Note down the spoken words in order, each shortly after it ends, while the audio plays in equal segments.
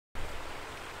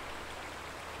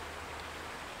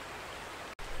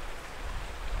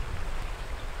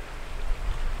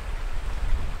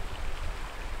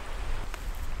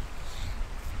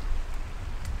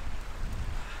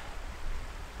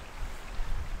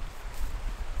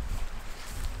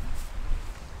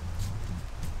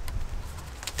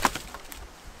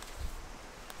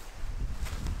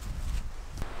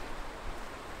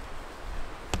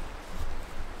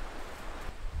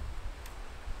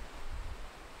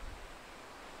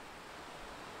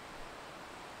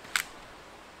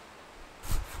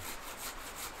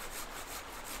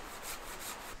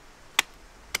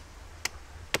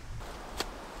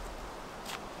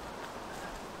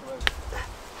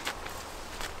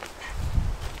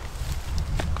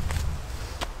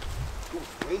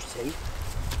juicy.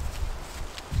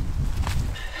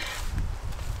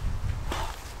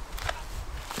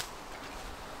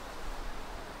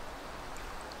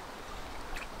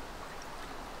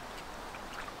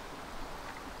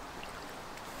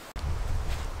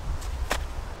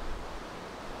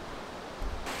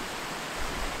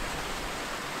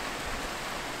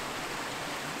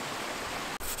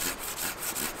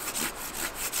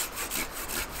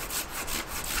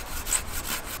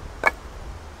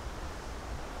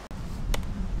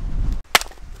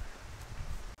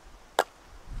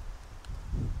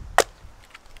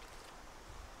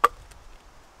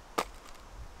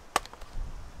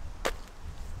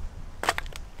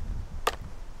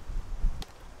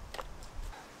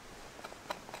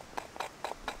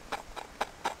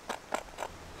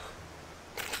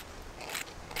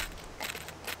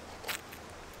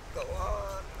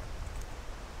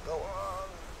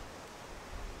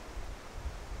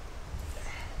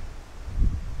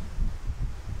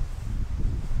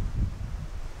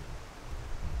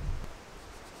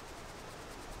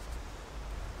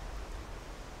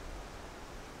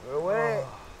 We're away.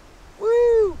 Oh.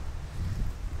 Woo!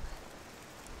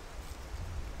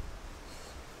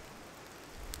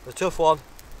 It's a tough one,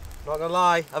 not gonna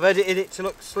lie. I've edited it to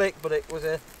look slick, but it was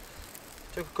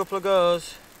took a couple of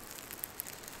goes.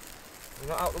 We're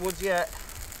not out the woods yet.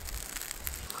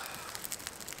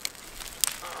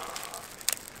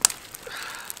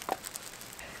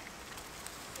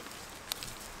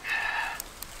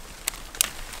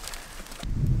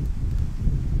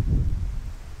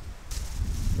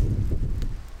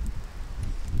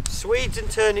 Swedes and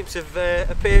turnips have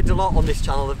appeared a lot on this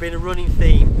channel. They've been a running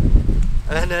theme,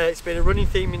 and it's been a running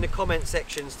theme in the comment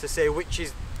sections to say which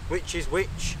is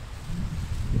which.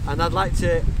 And I'd like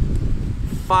to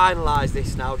finalise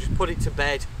this now, just put it to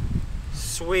bed.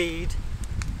 Swede,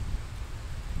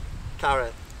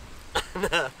 carrot,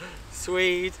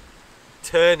 Swede,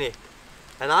 turnip.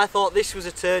 And I thought this was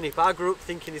a turnip. I grew up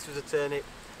thinking this was a turnip.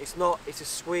 It's not, it's a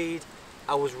Swede.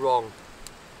 I was wrong.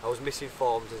 I was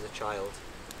misinformed as a child.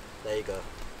 There you go.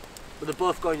 But they're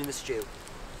both going in the stew.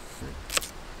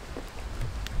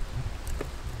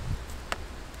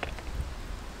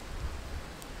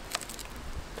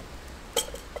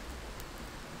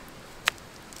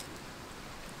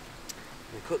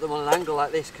 You cut them on an angle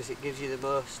like this because it gives you the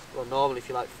most, well, normally if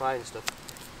you like frying stuff,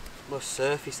 most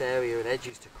surface area and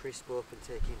edges to crisp up and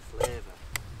take in flavour.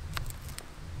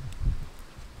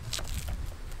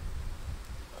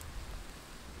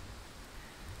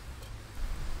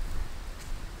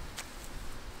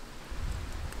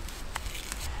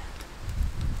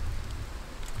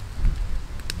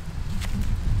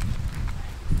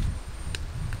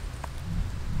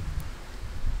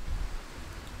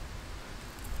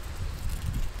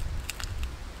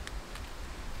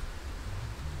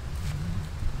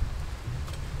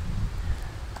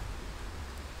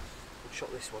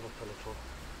 Chop this one up a little.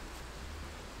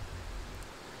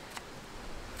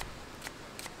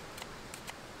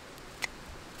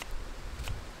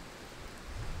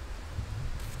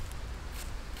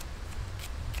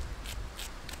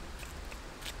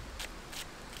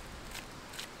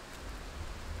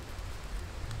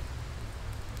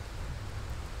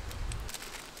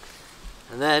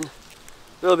 And then a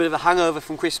little bit of a hangover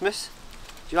from Christmas.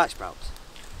 Do you like sprouts?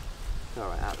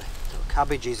 Alright, aren't they? Little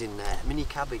cabbages in there, mini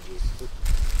cabbages.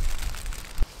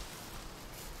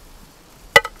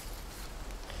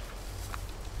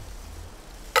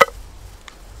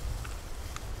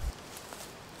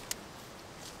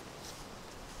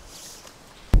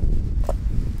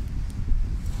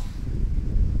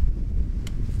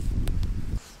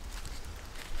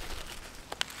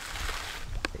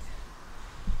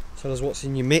 Tell us what's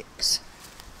in your mix.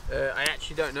 I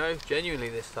actually don't know, genuinely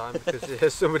this time,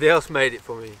 because somebody else made it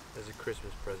for me as a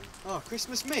Christmas present. Oh,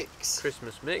 Christmas mix?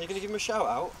 Christmas mix. Are you going to give him a shout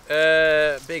out?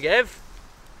 Big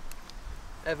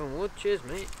Evan Wood, cheers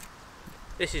mate.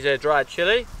 This is a dried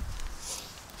chilli.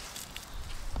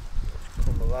 Let's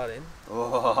crumble that in.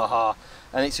 Oh,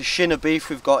 and it's a shin of beef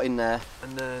we've got in there.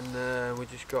 And then we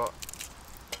just got,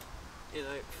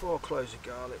 4 cloves of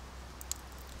garlic.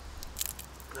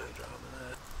 No drama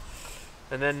there.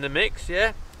 And then the mix,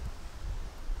 yeah.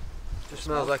 Just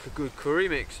smells like a good curry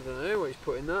mix. I don't know what he's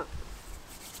put in that.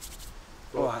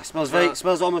 Oh, it smells it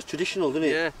smells almost traditional, doesn't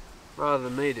it? Yeah, rather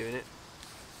than me doing it.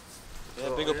 Yeah,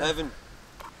 big up Evan.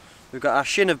 We've got our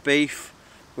shin of beef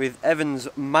with Evan's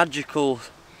magical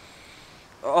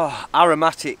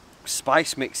aromatic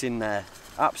spice mix in there.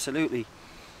 Absolutely.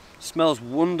 Smells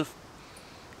wonderful.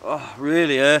 Oh,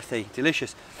 really earthy,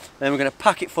 delicious. Then we're going to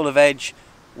pack it full of veg,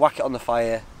 whack it on the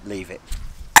fire, leave it.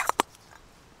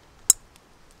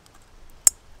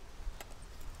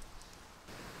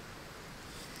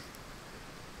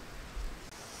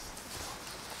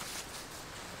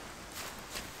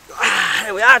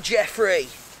 There we are, Jeffrey.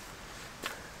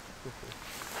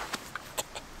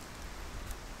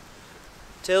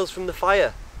 Tales from the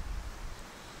fire.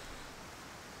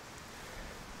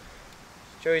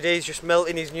 Joey D's just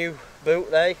melting his new boot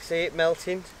there, see it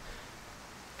melting.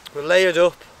 We're layered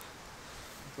up,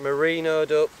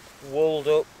 merinoed up, wooled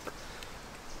up.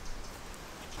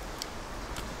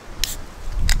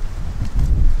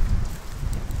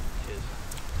 Cheers.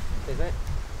 Cheers, mate.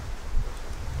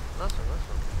 Nice one, nice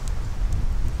one.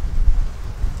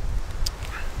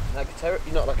 Like you're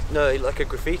not like, no, you're like a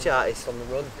graffiti artist on the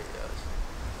run.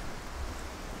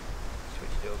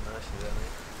 Switched it up nicely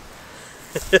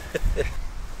there, mate.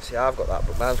 See, I've got that,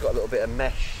 but mine's got a little bit of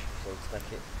mesh, so to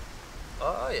make it.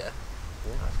 Oh yeah.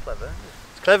 That's clever, isn't it?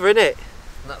 It's clever, isn't it?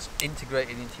 And that's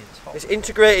integrated into your top. It's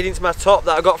integrated into my top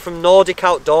that I got from Nordic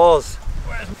Outdoors.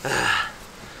 I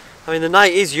mean, the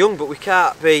night is young, but we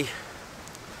can't be.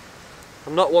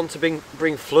 I'm not one to bring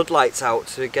floodlights out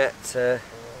to get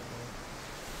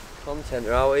content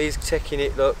out. He's taking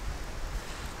it. Look,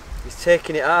 he's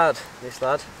taking it hard. This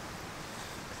lad.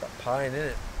 It's that pine, isn't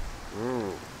it?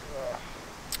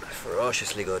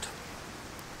 Ferociously good.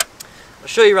 I'll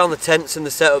show you around the tents and the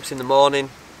setups in the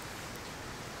morning.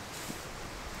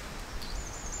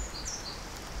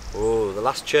 Oh, the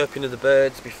last chirping of the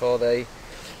birds before they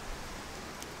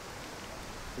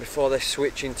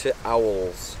switch into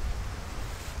owls.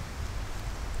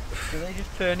 Do they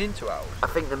just turn into owls? I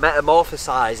think they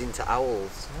metamorphosize into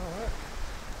owls. Oh, right.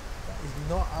 That is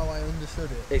not how I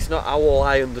understood it. It's not how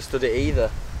I understood it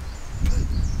either.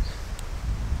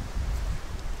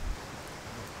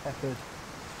 Peppered.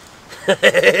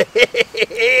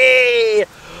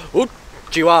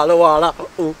 Chihuahua wala,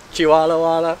 chihuahua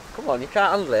wala. Come on, you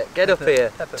can't handle it. Get up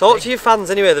here. Talk to your fans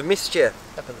anyway, they've missed you.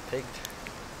 Pepper the pig.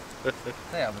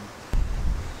 They haven't.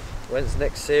 When's the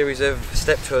next series of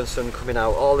Steptoe and Son coming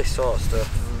out? All this sort of stuff.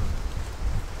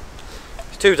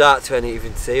 It's too dark to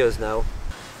even see us now.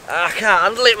 I can't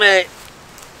handle it, mate.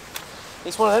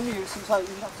 It's one of them. Sometimes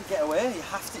you have to get away. You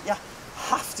have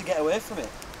to get away from it.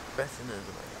 Better than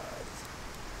the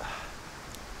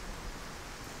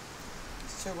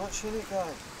It's too much, isn't it,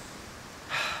 guys?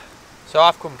 So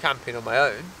I've come camping on my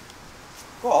own.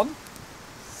 Go on.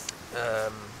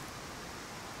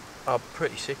 I'm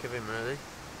pretty sick of him, really.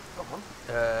 Go on.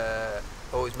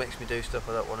 Always makes me do stuff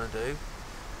I don't want to do.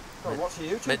 Well, what's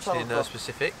your YouTube Mentioning channel no called?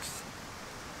 specifics.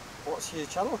 What's your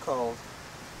channel called?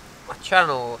 My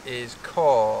channel is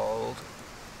called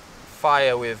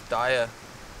Fire with Dyer.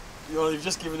 Well, you've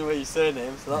just given away your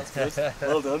surname, so that's good.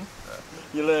 Well done.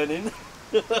 You're learning.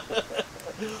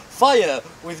 Fire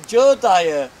with Joe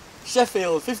Dyer,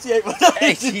 Sheffield,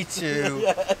 5882.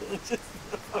 Yeah, just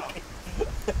fucking.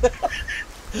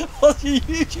 What's your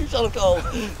YouTube channel called?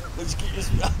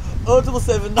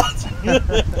 077. I'd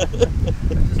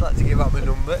just like to give out my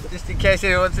number, just in case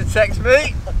anyone wants to text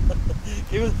me.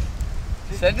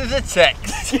 Send us a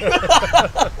text.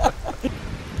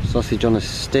 Sausage on a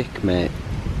stick, mate.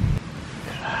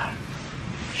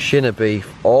 Shinner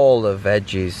beef, all the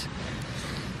veggies.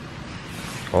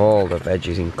 All the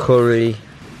veggies in curry.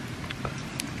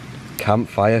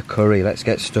 Campfire curry, let's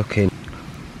get stuck in.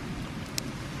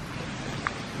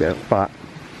 Bit of fat.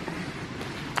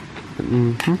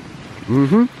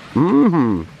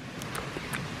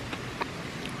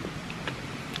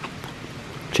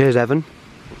 Cheers, Evan.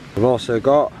 We've also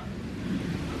got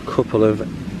a couple of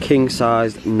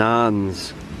king-sized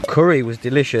naans. Curry was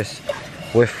delicious.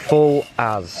 We're full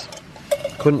as.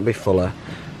 Couldn't be fuller.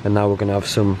 And now we're going to have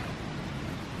some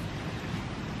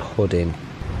pudding.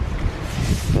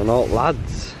 And all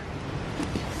lads.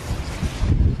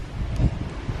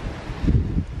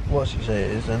 What's it say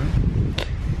it is then?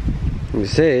 It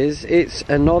says it's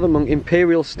a Northern Monk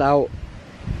Imperial Stout,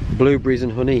 blueberries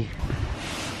and honey.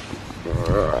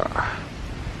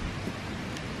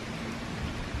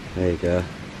 There you go.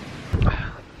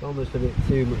 Almost a bit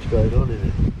too much going on in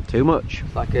it. Too much?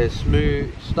 It's like a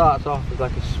smooth, starts off as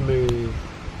like a smooth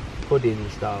pudding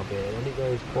style beer, then it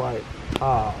goes quite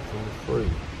tart from the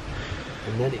fruit,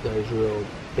 and then it goes real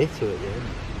bitter at the end.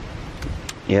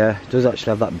 Yeah, it does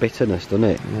actually have that bitterness, doesn't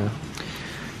it? Yeah.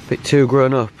 Bit too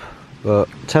grown up, but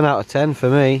 10 out of 10 for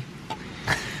me.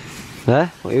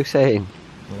 What are you saying?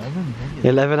 11.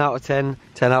 11 out of 10,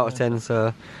 10 out of 10,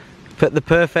 so put the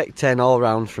perfect 10 all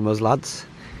round from us lads.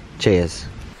 Cheers.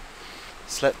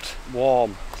 Slept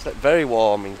warm, slept very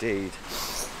warm indeed.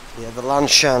 Yeah, the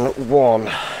Lanshan 1.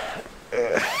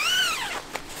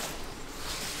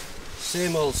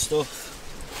 Same old stuff.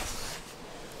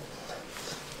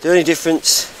 The only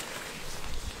difference,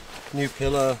 new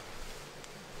pillow.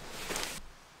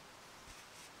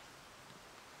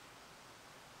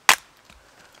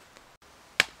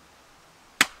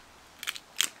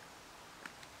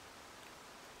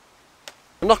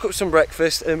 knock up some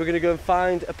breakfast and we're going to go and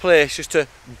find a place just to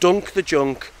dunk the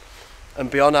junk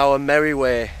and be on our merry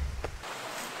way.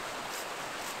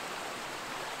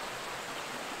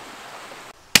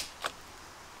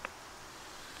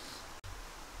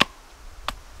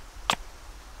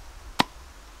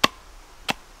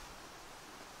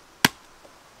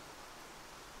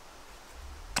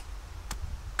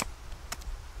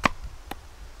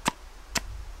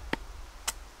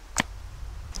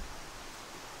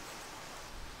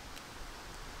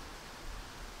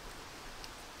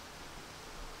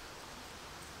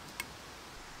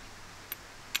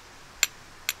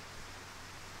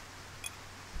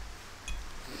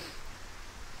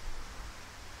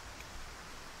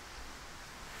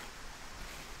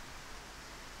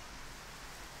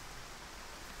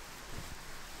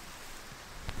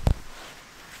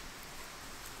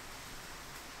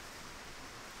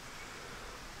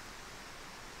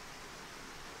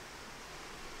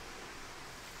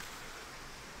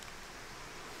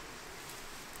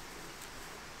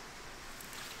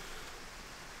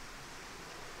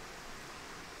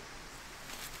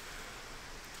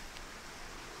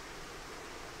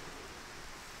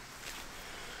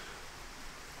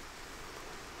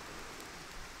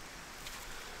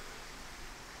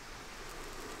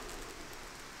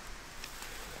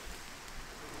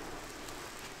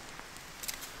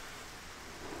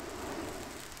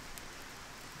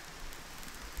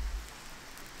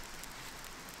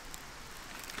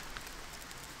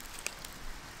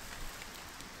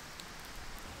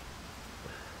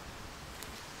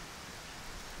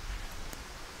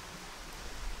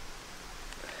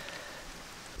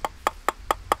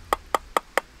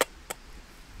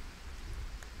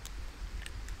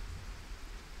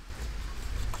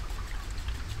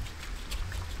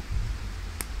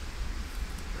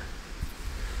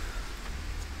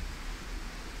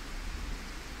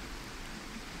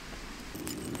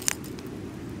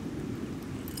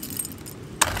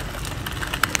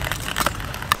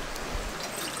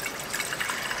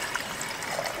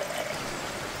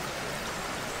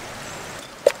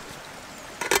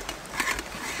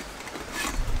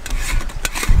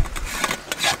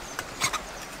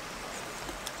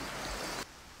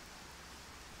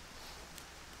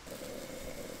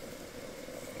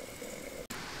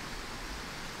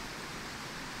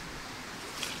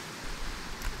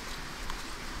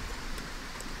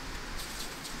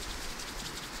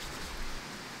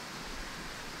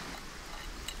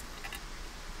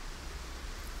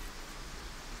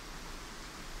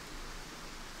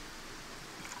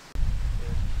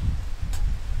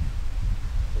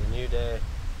 Day.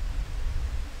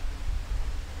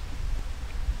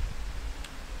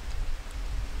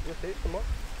 You see it, come on.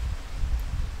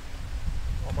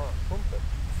 Oh man, comfort.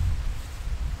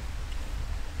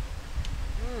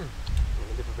 A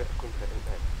little bit of comfort in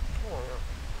there. Oh yeah.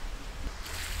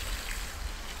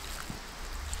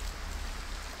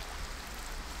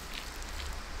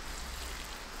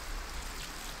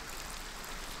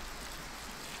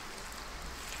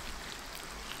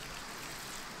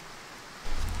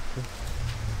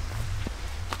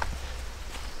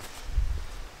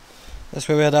 That's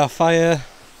where we had our fire.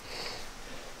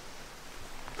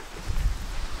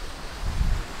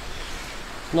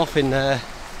 Nothing there.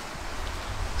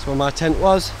 That's where my tent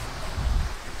was.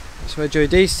 That's where Joey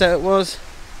D's setup was.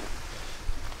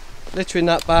 Literally in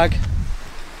that bag.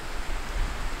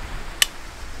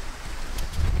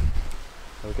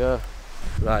 There we go.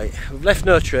 Right, we've left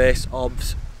no trace,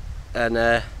 obs, and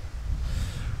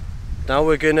now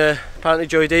we're gonna, apparently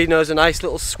Joey D knows a nice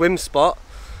little swim spot.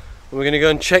 We're going to go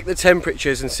and check the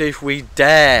temperatures and see if we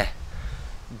dare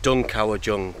dunk our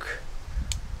junk.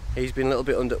 He's been a little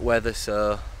bit under weather,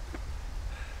 so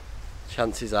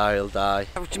chances are he'll die.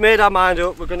 We've made our mind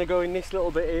up, we're going to go in this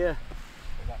little bit here.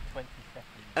 For about 20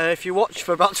 seconds. If you watch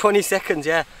for about 20 seconds,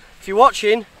 yeah. If you're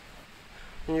watching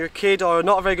and you're a kid or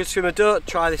not a very good swimmer, don't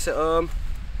try this at home.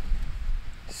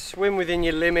 Swim within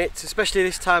your limits, especially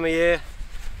this time of year,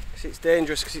 because it's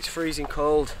dangerous because it's freezing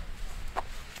cold.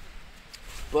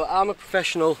 But I'm a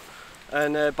professional,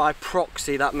 and by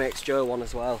proxy that makes Joe one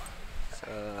as well.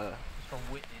 So,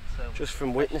 just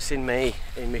from witnessing me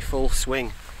in my full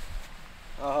swing.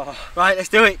 Oh, right, let's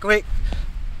do it, quick.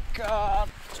 God,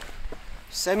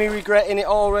 semi-regretting it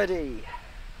already.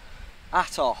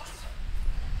 Hat off.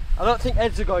 I don't think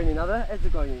Ed's are going in, are they? Ed's are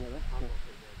going in, are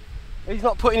they? He's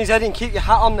not putting his head in, keep your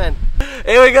hat on then.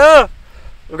 Here we go.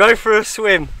 We're going for a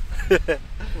swim.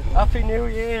 Happy New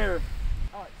Year.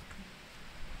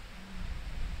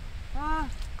 Ah.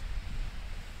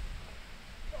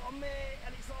 Oh mate,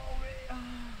 and it's all real.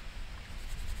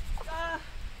 Ah.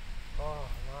 Oh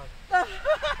man.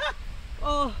 Ah.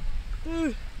 Oh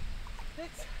dude,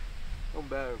 it's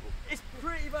unbearable. It's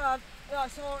pretty bad. Yeah,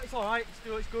 it's alright.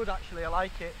 It's good actually. I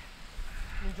like it.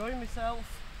 I'm enjoying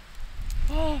myself.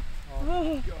 Oh,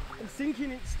 oh, I'm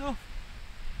sinking in stuff.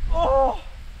 Oh!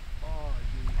 Oh,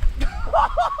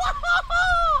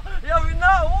 Yeah, we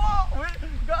know what?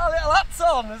 We've got our little hats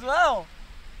on as well.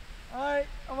 Alright,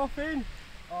 I'm off in.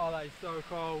 oh, that is so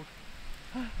cold.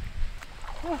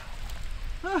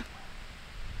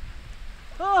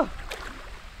 Oh.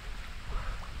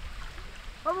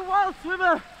 I'm a wild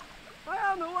swimmer. I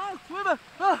am a wild swimmer.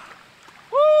 Oh.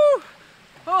 Woo!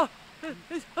 Oh,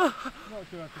 Not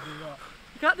sure I can do that.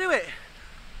 you can't do it.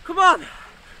 Come on.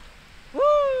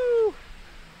 Woo!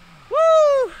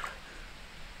 Woo!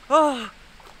 Oh!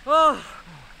 Oh!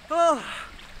 Oh!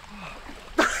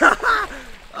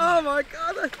 Oh my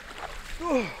God!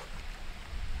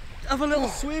 Have a little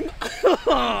swim.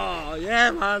 Oh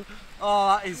yeah, man. Oh,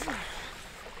 that is.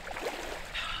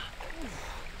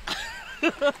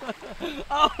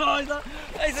 Oh, is that?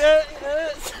 It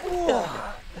hurts.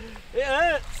 It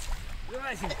hurts.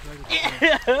 That's incredible.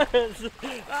 It hurts.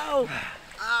 Oh.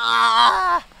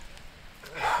 Ah.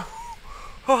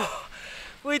 Oh.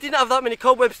 We didn't have that many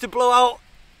cobwebs to blow out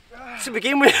to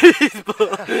begin with,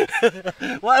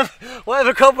 but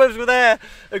whatever cobwebs were there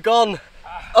are gone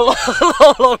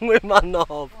along with my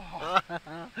knob.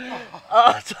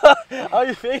 How are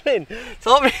you feeling?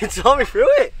 Talk me through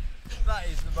it. That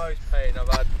is the most pain I've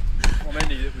had from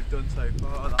any that we've done so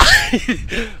far.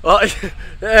 What?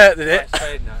 Yeah, did it? It's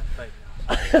fading now, it's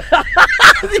fading now.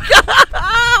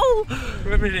 Ow!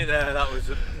 For a minute there, that was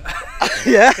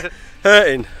Yeah,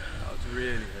 hurting. that was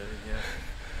really hurting, yeah.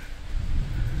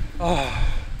 Oh.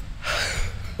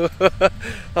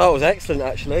 That was excellent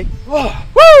actually.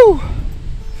 Woo!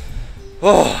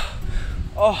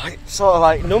 Oh, it sort of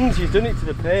like numbs you, done it to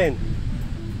the pain.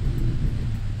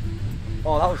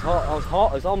 Oh, that was hot. That was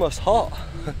hot. It was almost hot.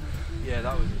 Yeah,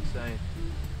 that was insane.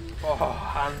 Oh,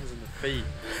 hands and the feet.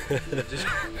 They're just...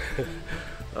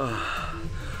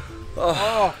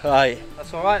 Oh, right.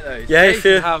 That's alright though. It's Yeah,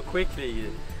 amazing how quickly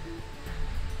you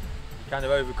kind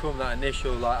of overcome that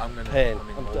initial like I'm gonna Pain. I'm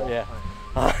in I'm the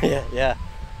yeah. pain. Yeah.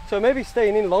 So maybe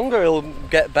staying in longer it'll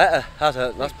get better. That's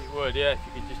It would, yeah. If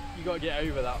you could just, you got to get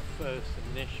over that first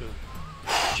initial,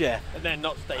 yeah. and then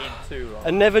not stay in too long.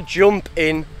 And never jump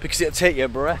in because it'll take your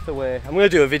breath away. I'm going to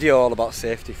do a video all about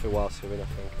safety for while swimming, I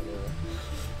think.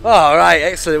 All right,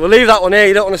 excellent. We'll leave that one here.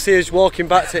 You don't want to see us walking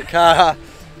back to the car.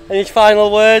 Any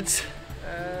final words?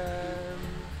 I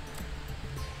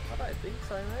don't think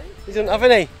so, mate. You don't have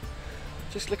any?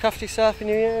 Just look after yourself in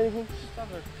your year or anything?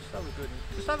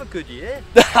 Just have a good year.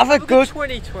 Have a good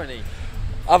 2020.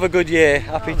 Have a good year.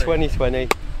 Happy Amen. 2020.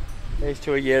 Here's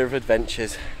to a year of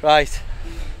adventures. Right.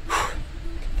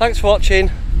 Thanks for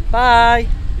watching. Bye.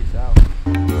 Peace out.